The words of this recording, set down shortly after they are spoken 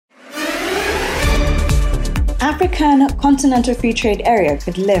African Continental Free Trade Area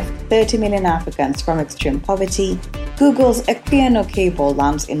could lift 30 million Africans from extreme poverty, Google's Equiano cable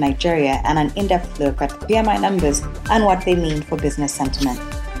lands in Nigeria, and an in-depth look at the PMI numbers and what they mean for business sentiment.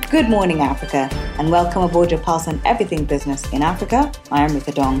 Good morning, Africa, and welcome aboard your pulse on everything business in Africa. I am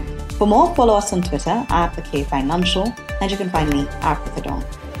Rita Dong. For more, follow us on Twitter at The K Financial, and you can find me at Rita Dong.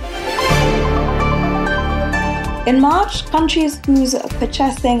 In March, countries whose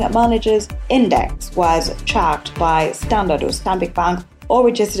purchasing managers index was tracked by Standard or Stanbic Bank all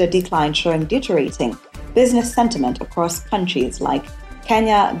registered a decline, showing deteriorating business sentiment across countries like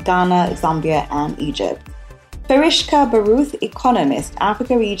Kenya, Ghana, Zambia, and Egypt. Farishka Baruth, economist,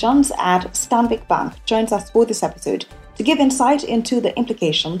 Africa Regions at Stanbic Bank, joins us for this episode to give insight into the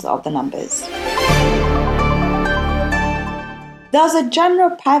implications of the numbers. There's a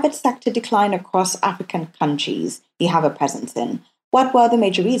general private sector decline across African countries we have a presence in. What were the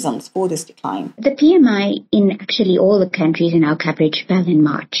major reasons for this decline? The PMI in actually all the countries in our coverage fell in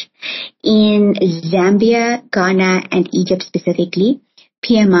March. In Zambia, Ghana, and Egypt specifically,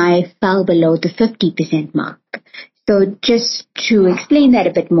 PMI fell below the 50% mark. So just to explain that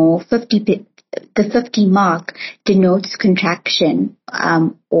a bit more, the 50 mark denotes contraction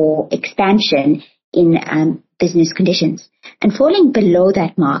or expansion in business conditions. And falling below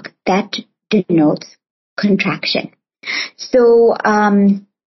that mark, that denotes contraction. So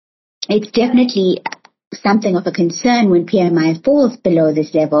it's definitely something of a concern when PMI falls below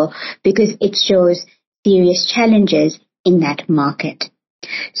this level because it shows serious challenges in that market.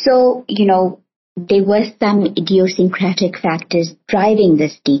 So, there were some idiosyncratic factors driving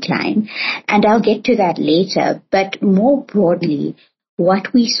this decline, and I'll get to that later. But more broadly,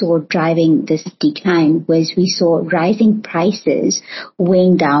 what we saw driving this decline was we saw rising prices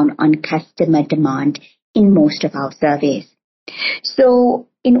weighing down on customer demand in most of our surveys. So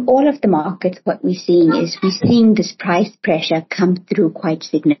in all of the markets, what we're seeing this price pressure come through quite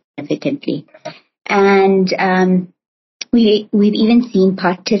significantly. And we've even seen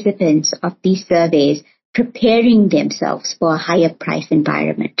participants of these surveys preparing themselves for a higher price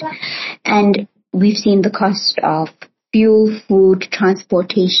environment. And we've seen the cost of fuel, food,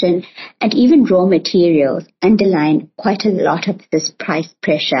 transportation, and even raw materials underline quite a lot of this price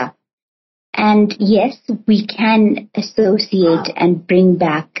pressure. And yes, we can associate and bring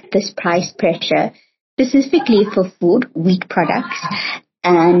back this price pressure specifically for food, wheat products,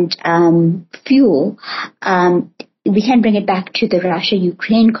 and fuel. We can bring it back to the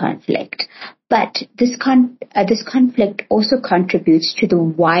Russia-Ukraine conflict. But this conflict also contributes to the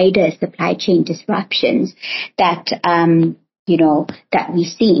wider supply chain disruptions that that we've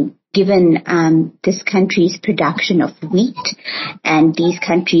seen, given this country's production of wheat and these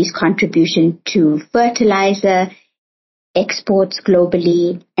countries' contribution to fertilizer exports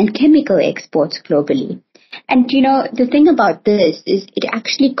globally and chemical exports globally. And, the thing about this is it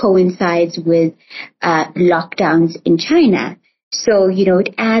actually coincides with lockdowns in China. So,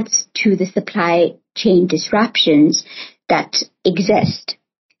 it adds to the supply chain disruptions that exist.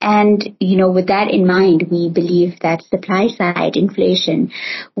 And, with that in mind, we believe that supply side inflation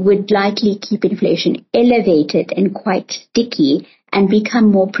would likely keep inflation elevated and quite sticky and become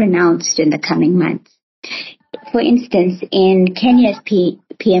more pronounced in the coming months. For instance, in Kenya's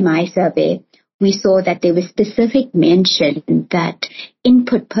PMI survey, we saw that there was specific mention that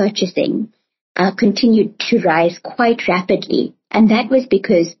input purchasing continued to rise quite rapidly. And that was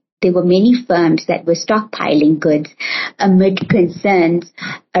because there were many firms that were stockpiling goods amid concerns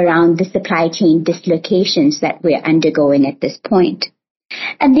around the supply chain dislocations that we're undergoing at this point.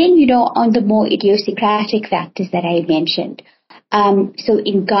 And then, on the more idiosyncratic factors that I mentioned, so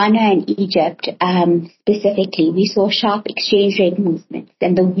in Ghana and Egypt specifically, we saw sharp exchange rate movements,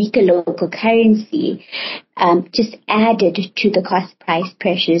 and the weaker local currency just added to the cost price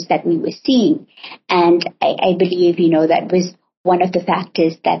pressures that we were seeing. And I believe, that was one of the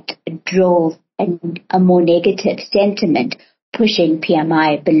factors that drove a more negative sentiment, pushing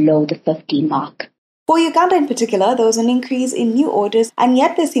PMI below the 50 mark. For Uganda in particular, there was an increase in new orders, and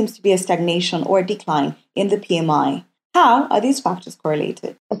yet there seems to be a stagnation or a decline in the PMI. How are these factors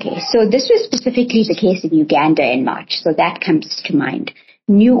correlated? Okay, so this was specifically the case in Uganda in March, so that comes to mind.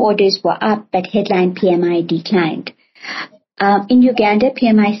 New orders were up, but headline PMI declined. In Uganda,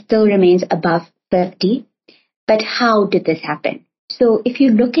 PMI still remains above 50, but how did this happen? So if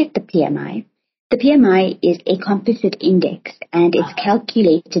you look at the PMI is a composite index, and it's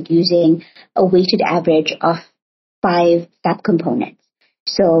calculated using a weighted average of 5 subcomponents.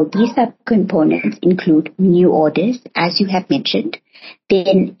 So these subcomponents include new orders, as you have mentioned.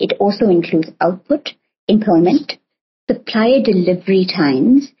 Then it also includes output, employment, supplier delivery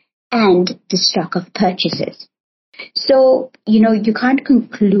times, and the stock of purchases. So, you can't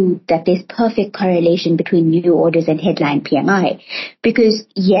conclude that there's perfect correlation between new orders and headline PMI because,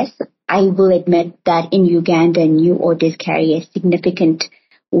 yes, I will admit that in Uganda, new orders carry a significant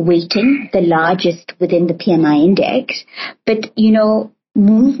weighting, the largest within the PMI index. But,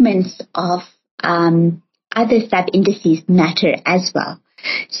 movements of other sub-indices matter as well.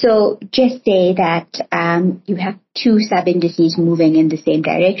 So just say that you have two sub-indices moving in the same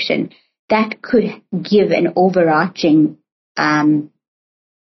direction. That could give an overarching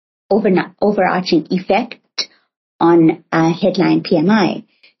effect on headline PMI.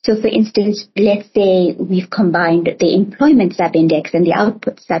 So, for instance, let's say we've combined the employment sub-index and the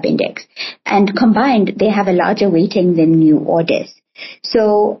output sub-index, and combined they have a larger weighting than new orders.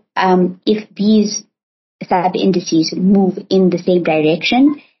 So, if these sub-indices move in the same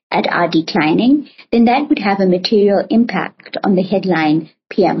direction and are declining, then that would have a material impact on the headline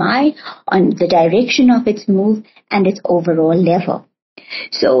PMI, on the direction of its move and its overall level.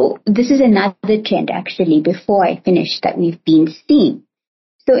 So this is another trend actually before I finish that we've been seeing.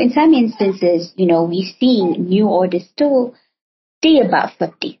 So in some instances, we're seeing new orders still stay above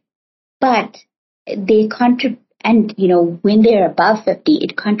 50, but they contribute, and when they're above 50,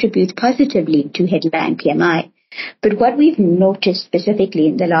 it contributes positively to headline PMI. But what we've noticed specifically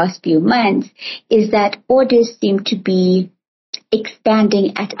in the last few months is that orders seem to be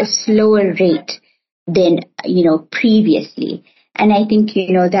expanding at a slower rate than, previously. And I think,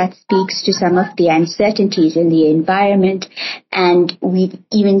 that speaks to some of the uncertainties in the environment. And we've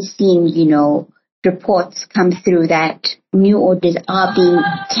even seen, reports come through that new orders are being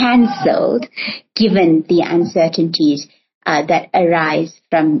cancelled given the uncertainties that arise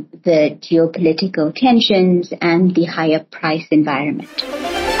from the geopolitical tensions and the higher price environment.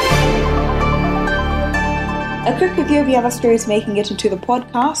 A quick review of the other stories making it into the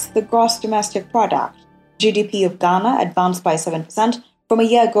podcast. The gross domestic product, GDP of Ghana, advanced by 7% from a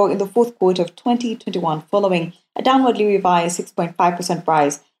year ago in the fourth quarter of 2021, following a downwardly revised 6.5%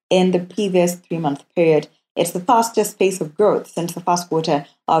 rise in the previous 3-month period. It's the fastest pace of growth since the first quarter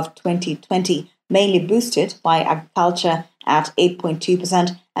of 2020, mainly boosted by agriculture at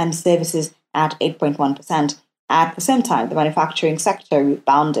 8.2% and services at 8.1%. At the same time, the manufacturing sector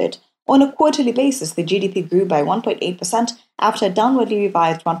rebounded. On a quarterly basis, the GDP grew by 1.8% after a downwardly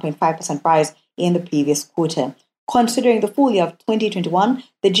revised 1.5% rise in the previous quarter. Considering the full year of 2021,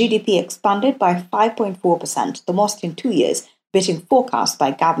 the GDP expanded by 5.4%, the most in 2 years, beating forecasts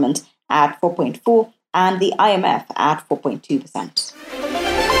by government at 4.4% and the IMF at 4.2%.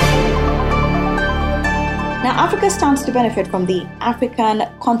 Now, Africa stands to benefit from the African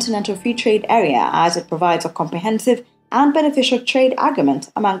Continental Free Trade Area as it provides a comprehensive and beneficial trade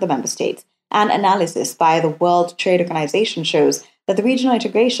agreement among the member states. An analysis by the World Trade Organization shows that the regional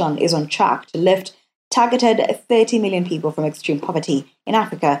integration is on track to lift targeted 30 million people from extreme poverty in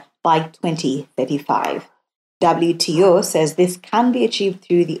Africa by 2035. WTO says this can be achieved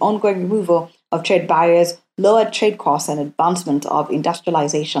through the ongoing removal of trade barriers, lowered trade costs, and advancement of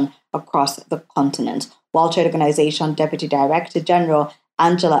industrialization across the continent. World Trade Organization Deputy Director General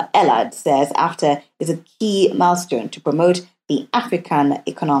Angela Ellard says AfTA is a key milestone to promote the African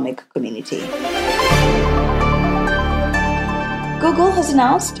economic community. Google has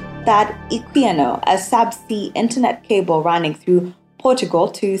announced that Equiano, a subsea internet cable running through Portugal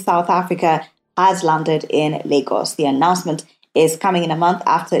to South Africa, has landed in Lagos. The announcement is coming in a month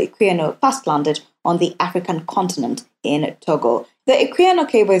after Equiano first landed on the African continent in Togo. The Equiano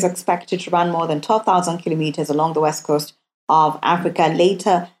cable is expected to run more than 12,000 kilometers along the west coast of Africa,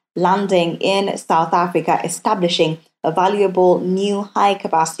 later landing in South Africa, establishing a valuable new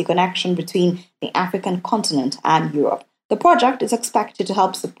high-capacity connection between the African continent and Europe. The project is expected to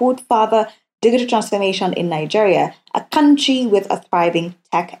help support further digital transformation in Nigeria, a country with a thriving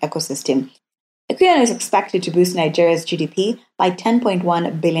tech ecosystem. Equiano is expected to boost Nigeria's GDP by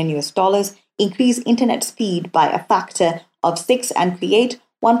 $10.1 billion, increase internet speed by a factor of 6, and create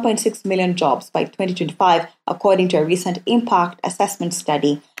 1.6 million jobs by 2025, according to a recent impact assessment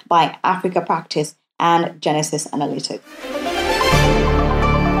study by Africa Practice and Genesis Analytics.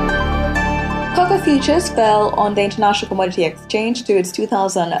 Cocoa futures fell on the International Commodity Exchange to its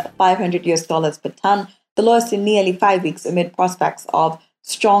 $2,500 per ton, the lowest in nearly 5 weeks amid prospects of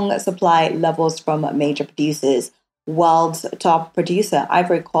strong supply levels from major producers. World's top producer,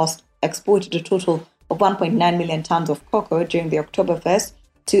 Ivory Coast, exported a total of 1.9 million tons of cocoa during the October 1st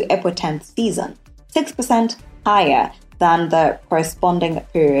to April 10th season, 6% higher than the corresponding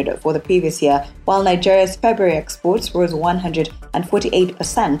period for the previous year, while Nigeria's February exports rose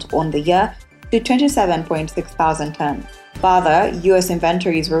 148% on the year to 27.6 thousand tons. Further, U.S.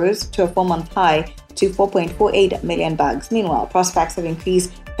 inventories rose to a 4-month high to 4.48 million bags. Meanwhile, prospects of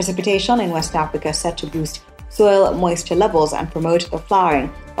increased precipitation in West Africa are set to boost soil moisture levels and promote the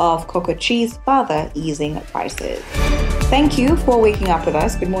flowering of cocoa trees, further easing prices. Thank you for waking up with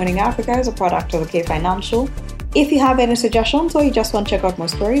us. Good Morning Africa is a product of OK Financial. If you have any suggestions or you just want to check out more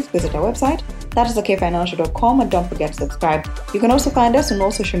stories, visit our website. That is okfinancial.com, and don't forget to subscribe. You can also find us on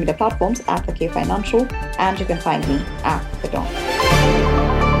all social media platforms at OK Financial, and you can find me at The Dawn.